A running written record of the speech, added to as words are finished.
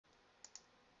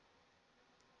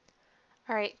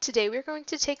All right, today we're going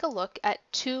to take a look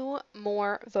at two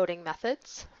more voting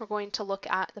methods. We're going to look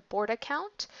at the Borda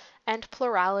count and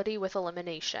plurality with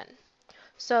elimination.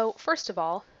 So first of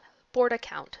all, Borda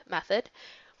count method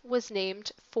was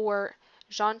named for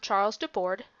Jean-Charles de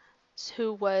Borda,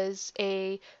 who was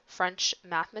a French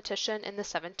mathematician in the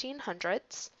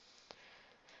 1700s.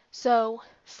 So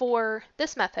for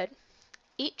this method,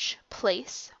 each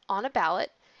place on a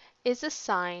ballot is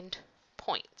assigned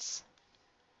points.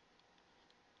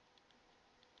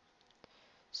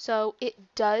 So it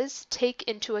does take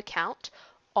into account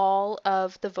all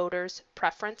of the voters'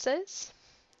 preferences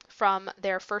from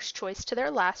their first choice to their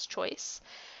last choice.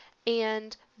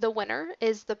 And the winner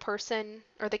is the person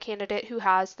or the candidate who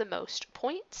has the most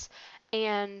points.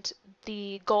 And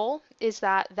the goal is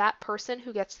that that person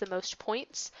who gets the most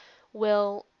points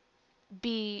will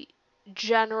be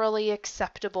generally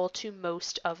acceptable to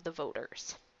most of the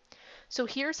voters. So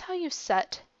here's how you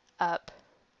set up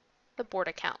the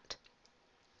Borda count.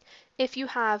 If you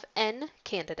have n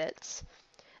candidates,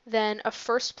 then a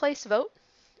first place vote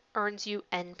earns you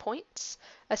n points,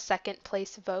 a second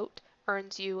place vote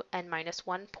earns you n minus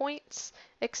 1 points,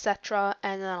 etc.,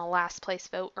 and then a last place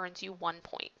vote earns you 1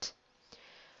 point.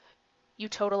 You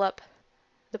total up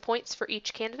the points for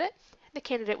each candidate. The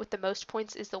candidate with the most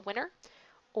points is the winner,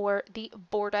 or the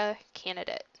Borda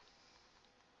candidate.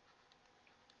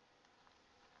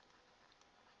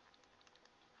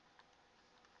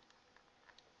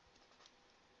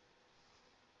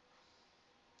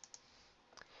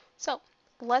 So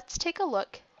let's take a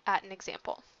look at an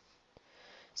example.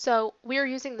 So we are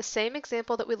using the same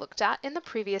example that we looked at in the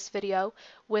previous video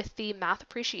with the Math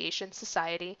Appreciation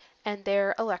Society and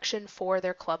their election for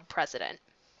their club president.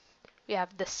 We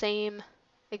have the same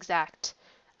exact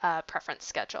preference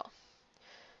schedule.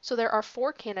 So there are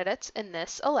 4 candidates in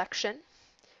this election: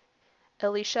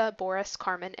 Alicia, Boris,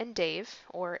 Carmen, and Dave,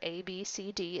 or A, B,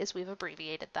 C, D as we've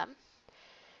abbreviated them.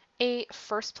 A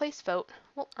first place vote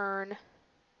will earn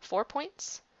 4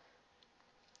 points.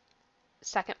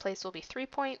 Second place will be 3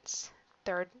 points,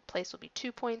 third place will be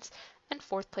 2 points, and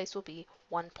fourth place will be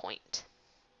 1 point.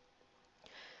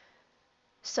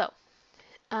 So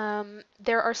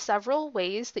there are several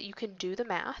ways that you can do the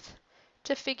math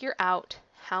to figure out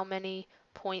how many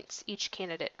points each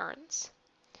candidate earns.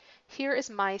 Here is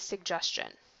my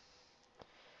suggestion.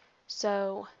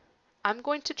 So I'm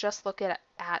going to just look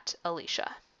at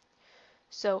Alicia.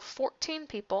 So 14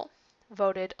 people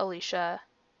voted Alicia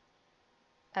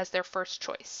as their first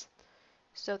choice.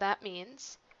 So that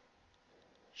means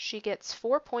she gets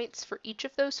 4 points for each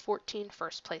of those 14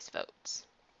 first place votes.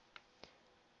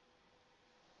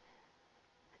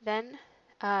 Then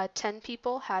 10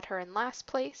 people had her in last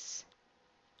place.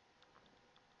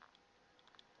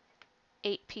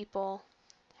 8 people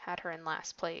had her in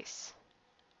last place.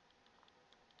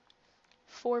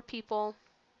 4 people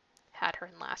had her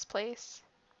in last place.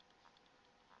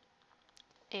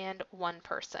 And 1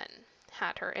 person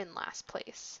had her in last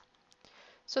place.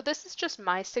 So this is just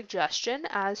my suggestion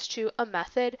as to a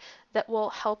method that will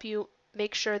help you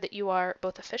make sure that you are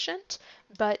both efficient,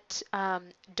 but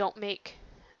don't make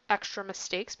extra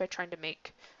mistakes by trying to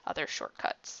make other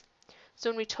shortcuts. So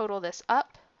when we total this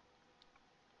up,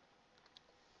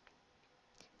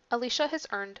 Alicia has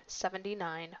earned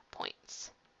 79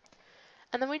 points.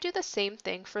 And then we do the same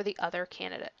thing for the other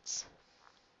candidates.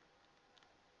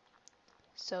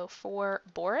 So for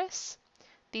Boris,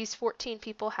 these 14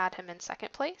 people had him in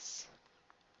second place.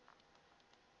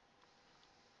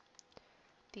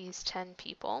 These 10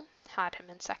 people had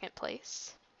him in second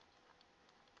place.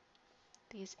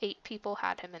 These 8 people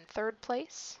had him in third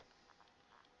place.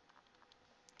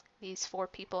 These 4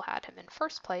 people had him in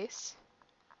first place.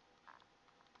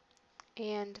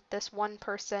 And this 1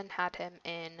 person had him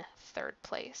in third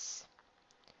place.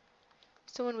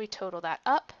 So when we total that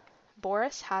up,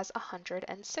 Boris has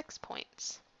 106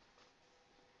 points.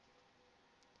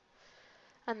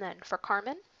 And then for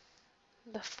Carmen,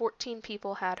 the 14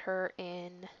 people had her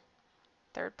in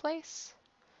third place.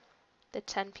 The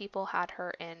 10 people had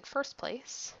her in first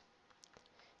place.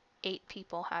 8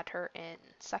 people had her in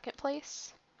second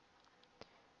place.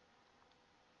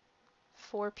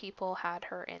 4 people had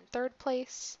her in third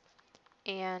place.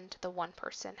 And the 1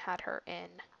 person had her in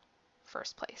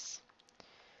first place.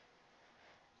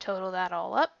 Total that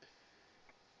all up,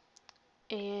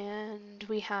 and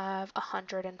we have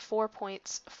 104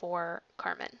 points for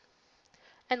Carmen.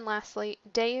 And lastly,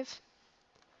 Dave,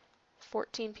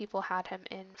 14 people had him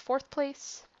in fourth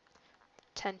place,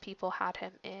 10 people had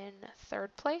him in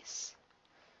third place,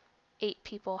 8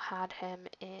 people had him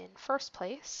in first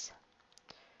place,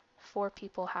 4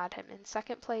 people had him in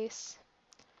second place,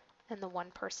 and the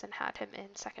one person had him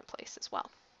in second place as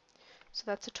well. So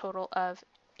that's a total of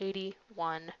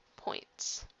 81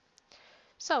 points.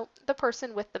 So the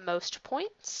person with the most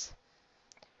points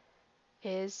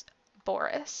is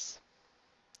Boris.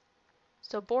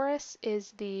 So Boris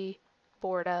is the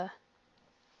Borda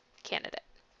candidate.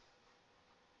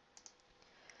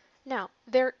 Now,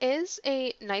 there is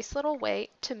a nice little way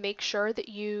to make sure that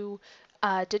you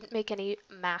didn't make any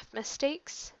math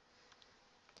mistakes.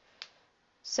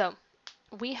 So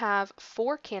we have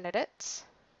 4 candidates.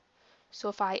 So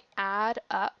if I add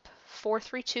up 4,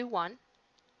 3, 2, 1,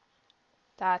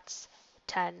 that's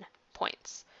 10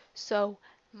 points. So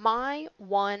my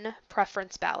one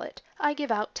preference ballot, I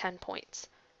give out 10 points.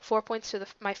 4 points to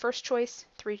my first choice,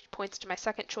 3 points to my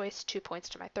second choice, 2 points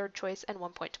to my third choice, and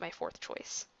 1 point to my fourth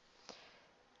choice.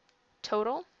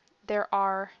 Total, there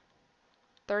are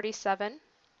 37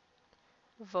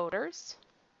 voters.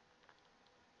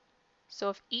 So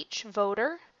if each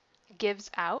voter gives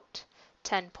out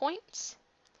 10 points,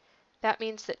 that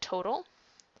means that total,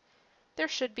 there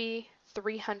should be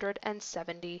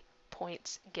 370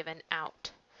 points given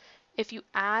out. If you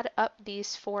add up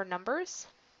these 4 numbers,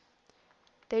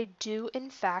 they do in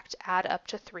fact add up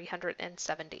to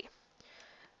 370.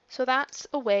 So that's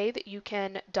a way that you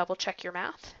can double check your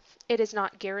math. It is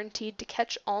not guaranteed to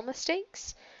catch all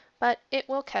mistakes, but it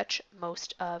will catch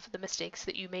most of the mistakes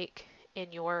that you make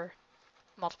in your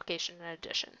multiplication and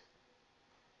addition.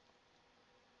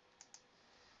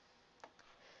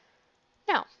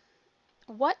 Now,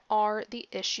 what are the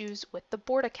issues with the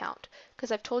Borda count?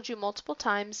 Because I've told you multiple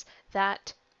times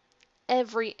that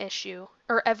every issue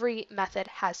or every method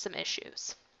has some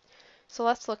issues. So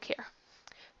let's look here.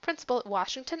 Principal at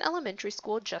Washington Elementary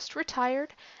School just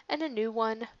retired and a new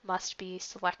one must be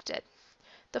selected.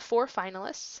 The 4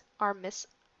 finalists are Miss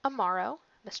Amaro,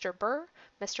 Mr. Burr,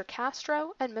 Mr.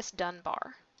 Castro, and Miss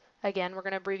Dunbar. Again, we're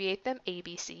going to abbreviate them A,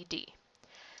 B, C, D.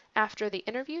 After the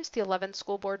interviews, the 11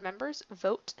 school board members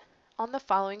vote on the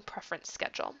following preference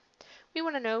schedule. We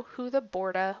want to know who the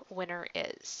Borda winner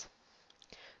is.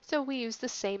 So we use the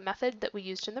same method that we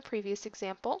used in the previous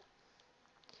example.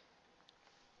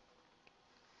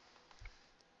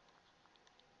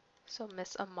 So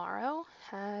Miss Amaro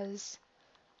has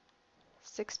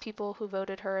 6 people who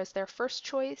voted her as their first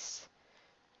choice,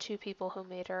 2 people who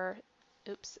made her,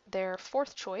 their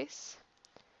fourth choice,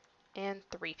 and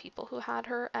 3 people who had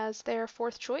her as their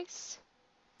fourth choice.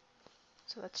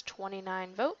 So that's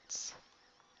 29 votes.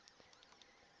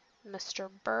 Mr.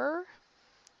 Burr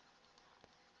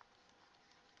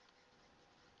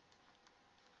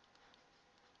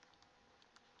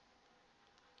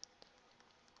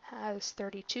has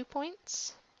 32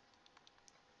 points.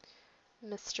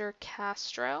 Mr.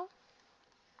 Castro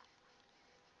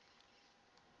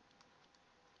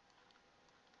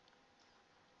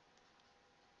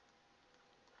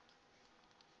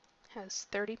has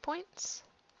 30 points.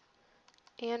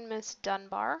 And Miss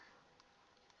Dunbar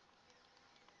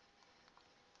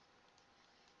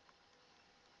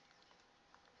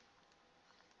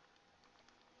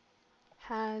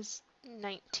has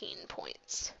 19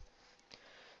 points.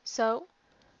 So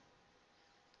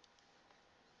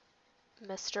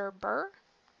Mr. Burr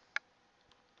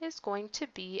is going to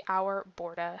be our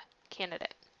Borda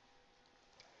candidate.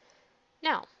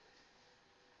 Now,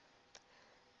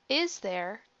 is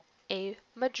there a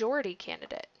majority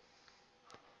candidate?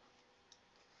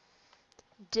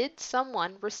 Did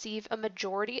someone receive a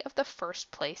majority of the first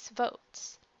place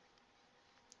votes?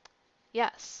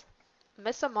 Yes.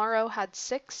 Miss Amaro had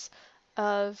 6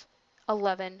 of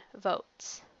 11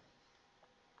 votes.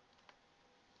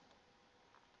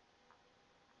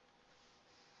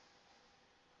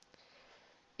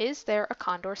 Is there a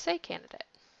Condorcet candidate?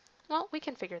 Well, we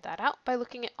can figure that out by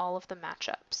looking at all of the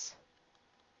matchups.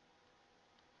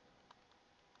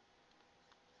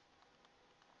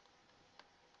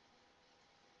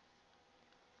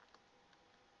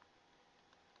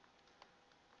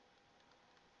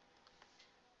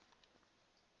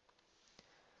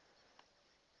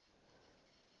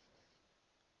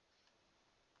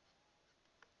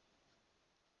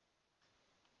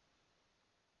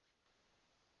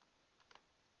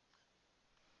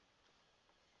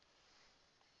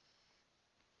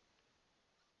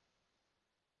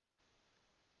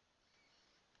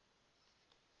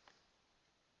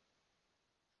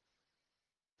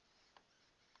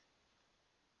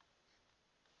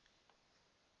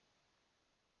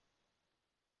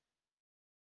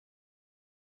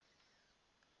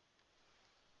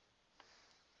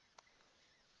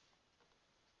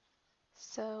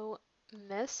 So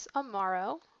Miss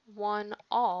Amaro won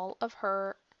all of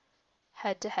her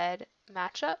head-to-head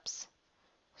matchups.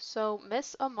 So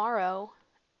Miss Amaro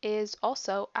is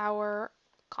also our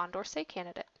Condorcet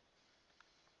candidate.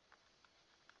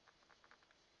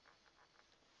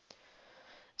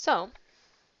 So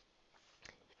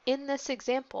in this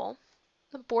example,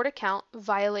 the board account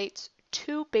violates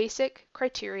two basic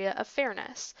criteria of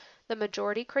fairness, the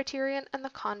majority criterion and the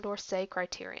Condorcet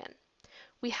criterion.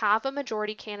 We have a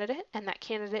majority candidate, and that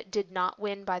candidate did not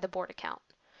win by the board account.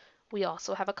 We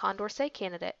also have a Condorcet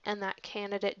candidate, and that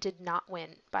candidate did not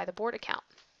win by the board account,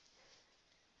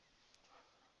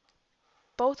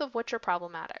 both of which are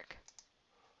problematic.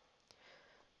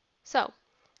 So,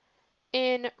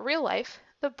 in real life,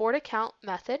 the board account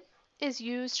method is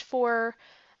used for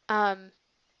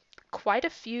quite a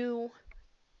few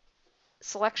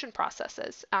selection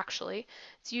processes, actually.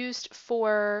 It's used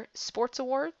for sports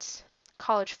awards,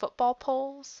 college football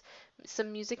polls,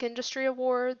 some music industry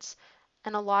awards,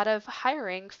 and a lot of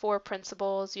hiring for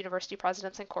principals, university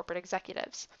presidents, and corporate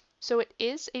executives. So it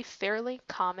is a fairly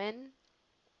common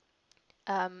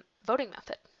voting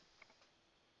method.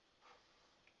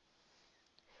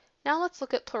 Now let's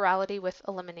look at plurality with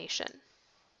elimination.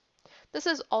 This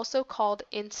is also called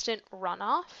instant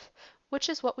runoff, which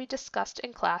is what we discussed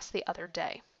in class the other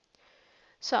day.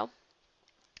 So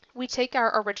we take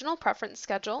our original preference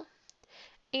schedule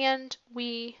and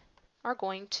we are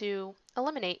going to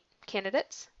eliminate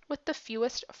candidates with the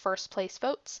fewest first place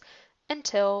votes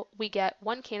until we get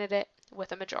one candidate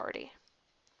with a majority.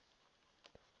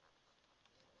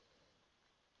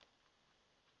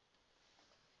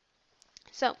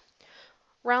 So,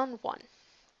 round one.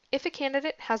 If a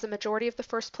candidate has a majority of the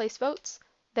first place votes,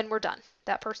 then we're done.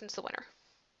 That person's the winner.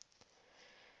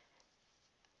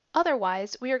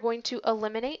 Otherwise, we are going to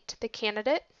eliminate the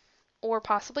candidate, or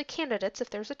possibly candidates if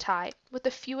there's a tie, with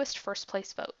the fewest first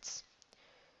place votes.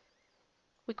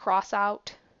 We cross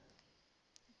out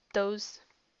those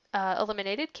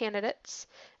eliminated candidates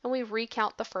and we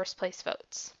recount the first place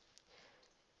votes.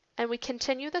 And we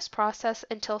continue this process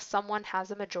until someone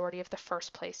has a majority of the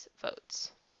first place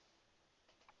votes.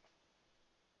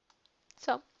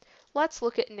 So let's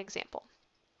look at an example.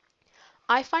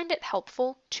 I find it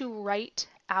helpful to write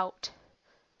out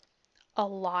a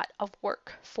lot of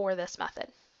work for this method.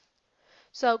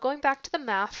 So going back to the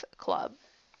math club,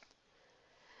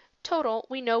 total,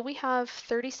 we know we have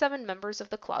 37 members of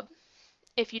the club.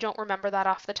 If you don't remember that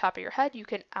off the top of your head, you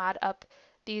can add up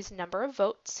these number of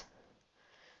votes.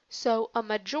 So a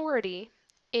majority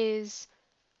is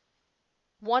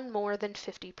one more than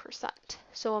 50%.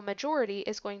 So a majority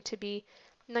is going to be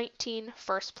 19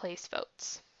 first place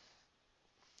votes.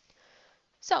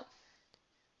 So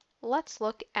let's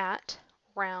look at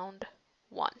round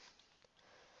one.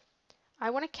 I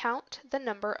want to count the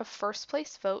number of first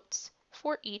place votes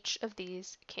for each of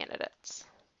these candidates.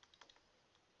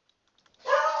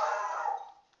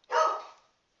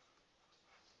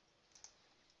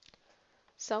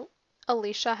 So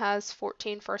Alicia has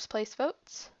 14 first place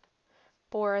votes.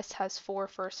 Boris has 4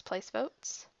 first place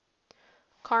votes.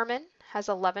 Carmen has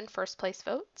 11 first place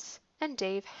votes. And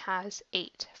Dave has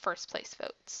 8 first place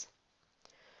votes.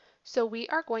 So we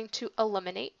are going to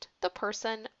eliminate the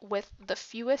person with the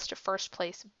fewest first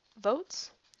place votes,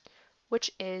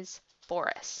 which is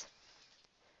Boris.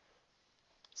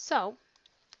 So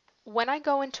when I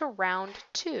go into round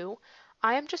two,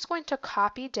 I am just going to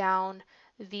copy down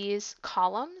these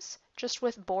columns just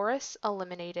with Boris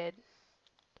eliminated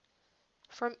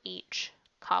from each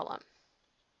column.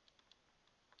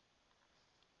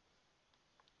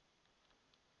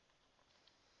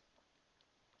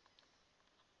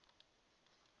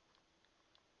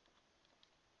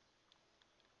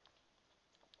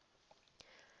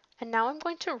 And now I'm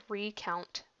going to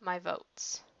recount my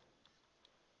votes.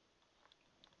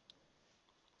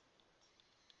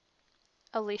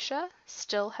 Alicia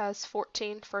still has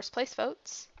 14 first place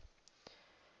votes.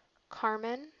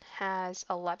 Carmen has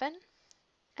 11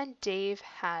 and Dave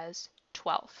has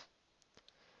 12.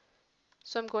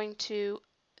 So I'm going to,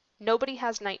 nobody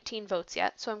has 19 votes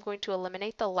yet, so I'm going to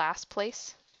eliminate the last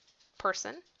place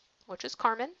person, which is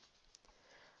Carmen,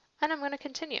 and I'm going to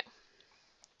continue.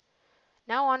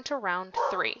 Now on to round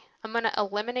three. I'm going to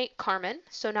eliminate Carmen,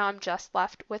 so now I'm just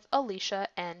left with Alicia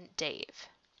and Dave.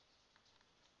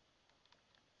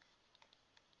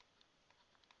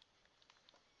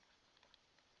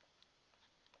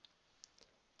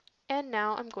 And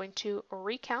now I'm going to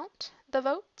recount the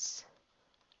votes.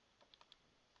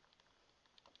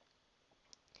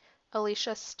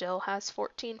 Alicia still has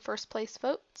 14 first place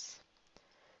votes,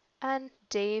 and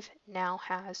Dave now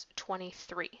has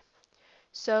 23.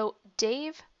 So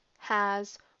Dave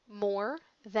has more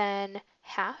than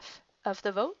half of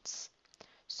the votes,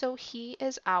 so he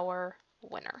is our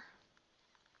winner.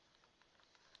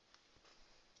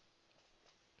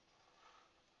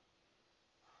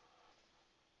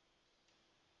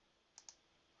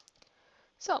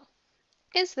 So,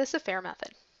 is this a fair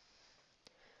method?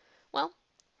 Well,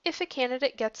 if a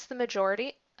candidate gets the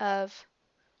majority of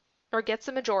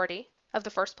the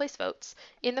first place votes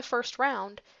in the first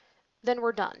round, then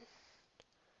we're done.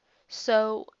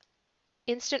 So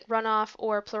instant runoff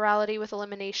or plurality with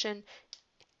elimination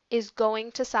is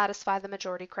going to satisfy the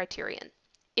majority criterion.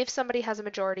 If somebody has a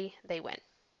majority, they win.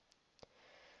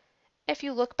 If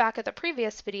you look back at the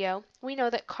previous video, we know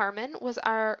that Carmen was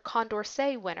our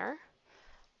Condorcet winner,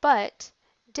 but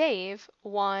Dave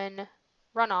won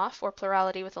runoff or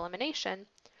plurality with elimination,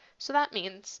 so that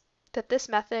means that this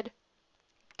method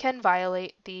can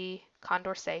violate the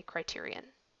Condorcet criterion.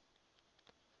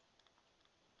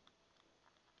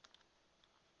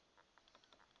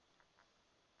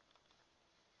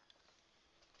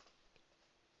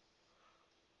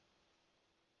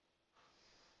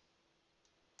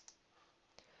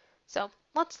 So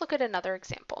let's look at another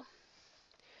example.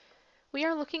 We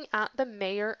are looking at the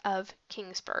mayor of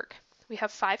Kingsburg. We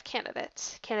have 5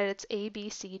 candidates, candidates A, B,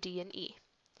 C, D, and E.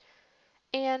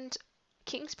 And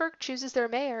Kingsburg chooses their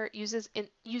mayor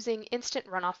using instant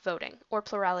runoff voting or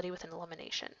plurality with an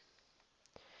elimination.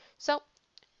 So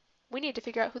we need to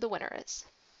figure out who the winner is.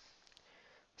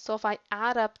 So if I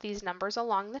add up these numbers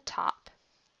along the top,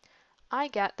 I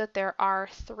get that there are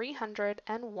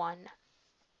 301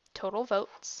 total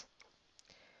votes.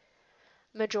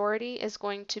 Majority is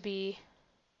going to be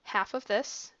half of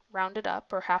this, rounded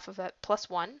up, or half of it plus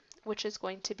 1, which is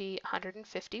going to be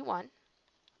 151.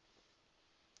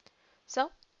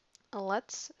 So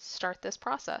let's start this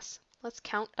process. Let's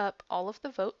count up all of the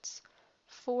votes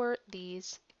for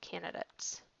these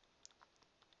candidates.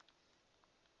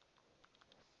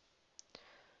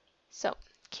 So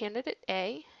candidate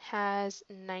A has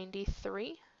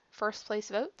 93 first place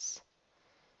votes.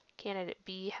 Candidate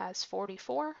B has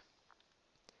 44.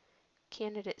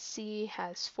 Candidate C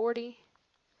has 40.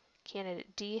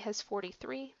 Candidate D has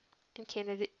 43. And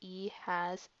candidate E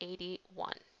has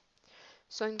 81.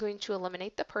 So I'm going to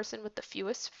eliminate the person with the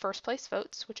fewest first place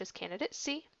votes, which is candidate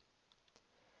C.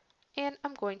 And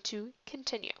I'm going to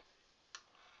continue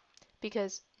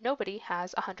because nobody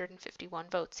has 151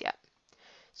 votes yet.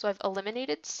 So I've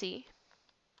eliminated C.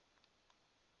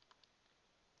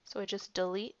 So I just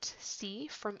delete C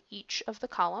from each of the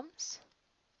columns.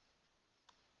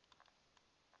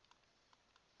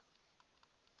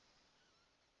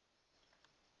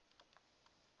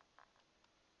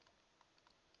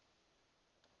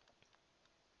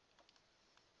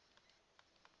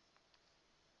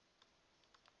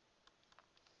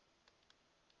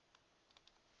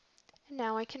 And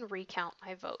now I can recount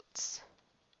my votes.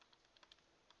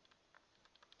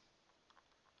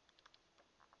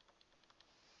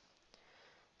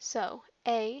 So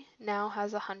A now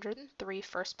has 103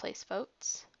 first place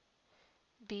votes.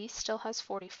 B still has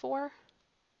 44.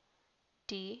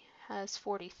 D has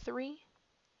 43.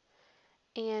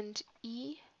 And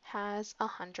E has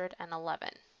 111.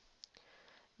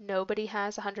 Nobody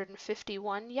has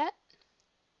 151 yet.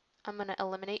 I'm going to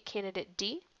eliminate candidate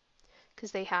D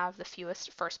because they have the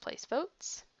fewest first place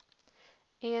votes,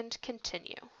 and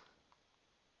continue.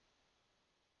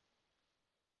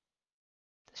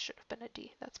 This should have been a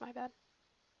D, that's my bad.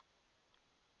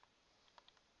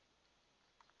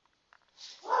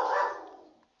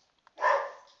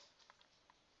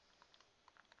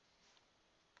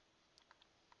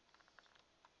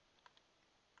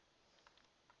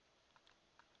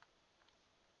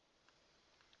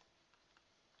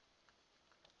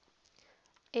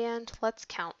 And let's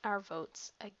count our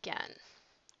votes again.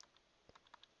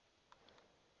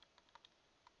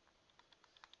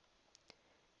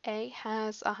 A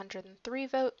has 103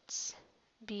 votes,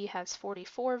 B has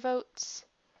 44 votes,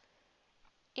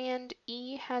 and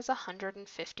E has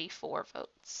 154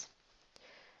 votes.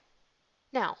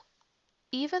 Now,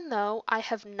 even though I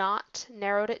have not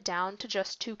narrowed it down to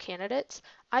just 2 candidates,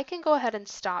 I can go ahead and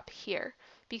stop here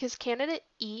because candidate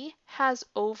E has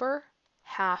over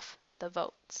half the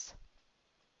votes.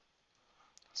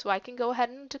 So I can go ahead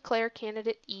and declare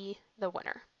candidate E the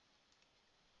winner.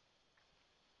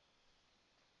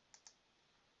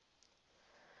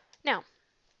 Now,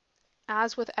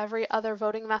 as with every other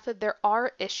voting method, there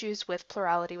are issues with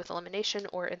plurality with elimination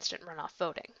or instant runoff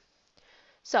voting.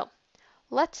 So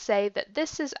let's say that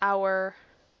this is our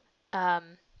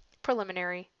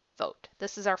preliminary vote.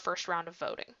 This is our first round of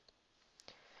voting.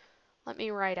 Let me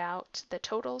write out the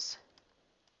totals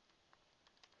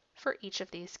for each of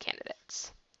these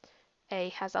candidates. A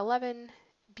has 11,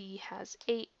 B has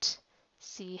 8,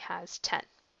 C has 10.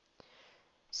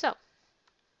 So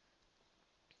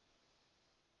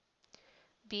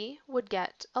B would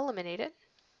get eliminated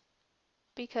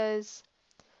because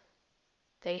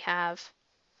they have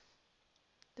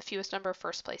the fewest number of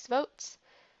first place votes,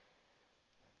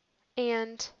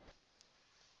 and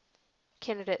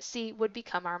candidate C would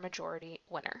become our majority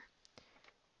winner.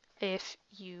 If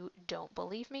you don't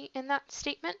believe me in that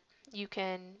statement, you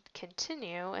can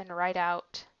continue and write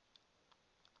out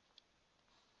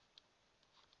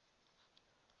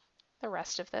the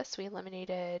rest of this. We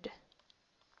eliminated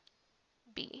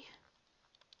B.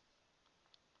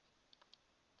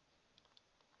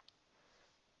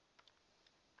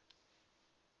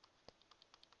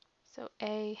 So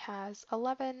A has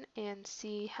 11 and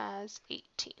C has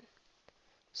 18.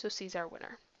 So C's our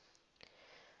winner.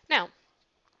 Now,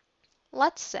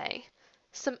 let's say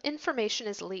some information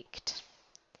is leaked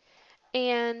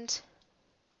and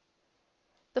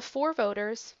the 4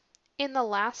 voters in the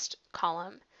last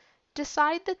column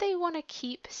decide that they want to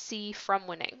keep C from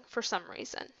winning for some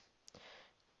reason.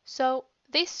 So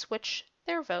they switch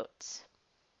their votes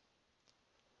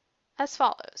as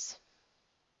follows.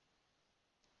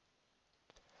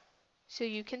 So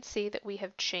you can see that we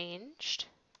have changed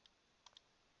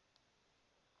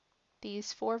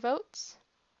these 4 votes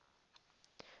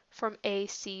from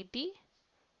ACB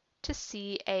to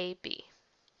CAB.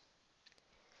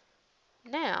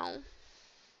 Now,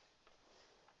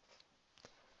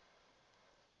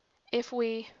 if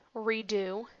we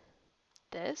redo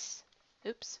this,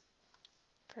 oops,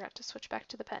 forgot to switch back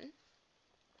to the pen.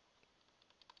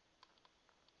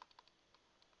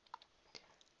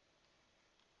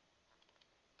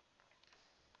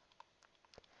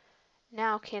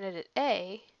 Now candidate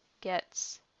A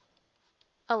gets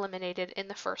eliminated in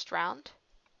the first round.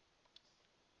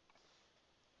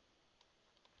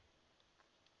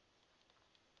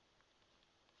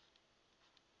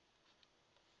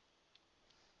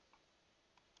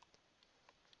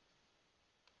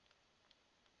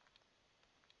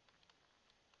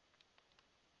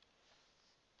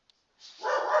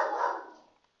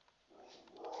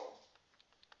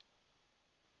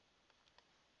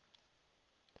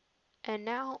 And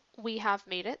now we have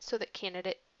made it so that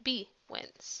candidate B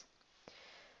wins,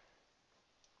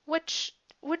 which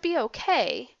would be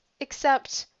okay,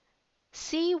 except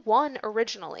C won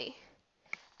originally,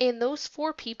 and those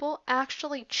 4 people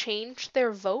actually changed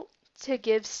their vote to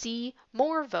give C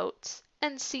more votes,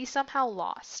 and C somehow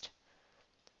lost.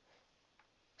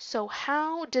 So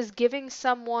how does giving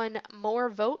someone more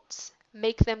votes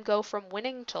make them go from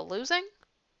winning to losing?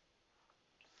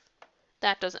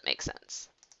 That doesn't make sense.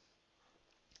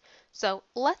 So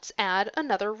let's add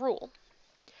another rule.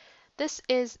 This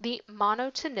is the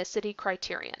monotonicity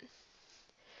criterion.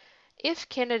 If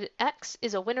candidate X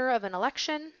is a winner of an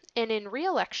election, and in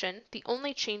re-election the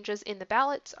only changes in the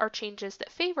ballots are changes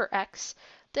that favor X,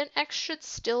 then X should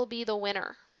still be the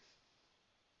winner.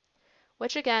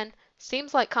 Which again,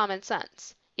 seems like common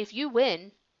sense. If you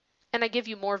win, and I give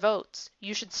you more votes,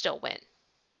 you should still win.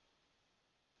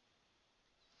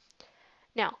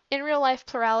 Now, in real life,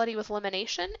 plurality with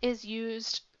elimination is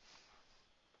used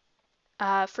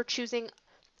for choosing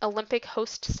Olympic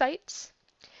host sites,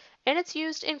 and it's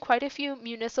used in quite a few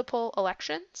municipal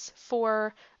elections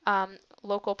for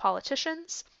local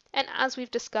politicians. And as we've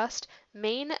discussed,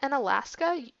 Maine and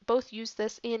Alaska both use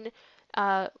this in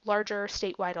larger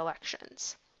statewide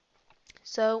elections.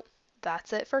 So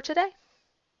that's it for today.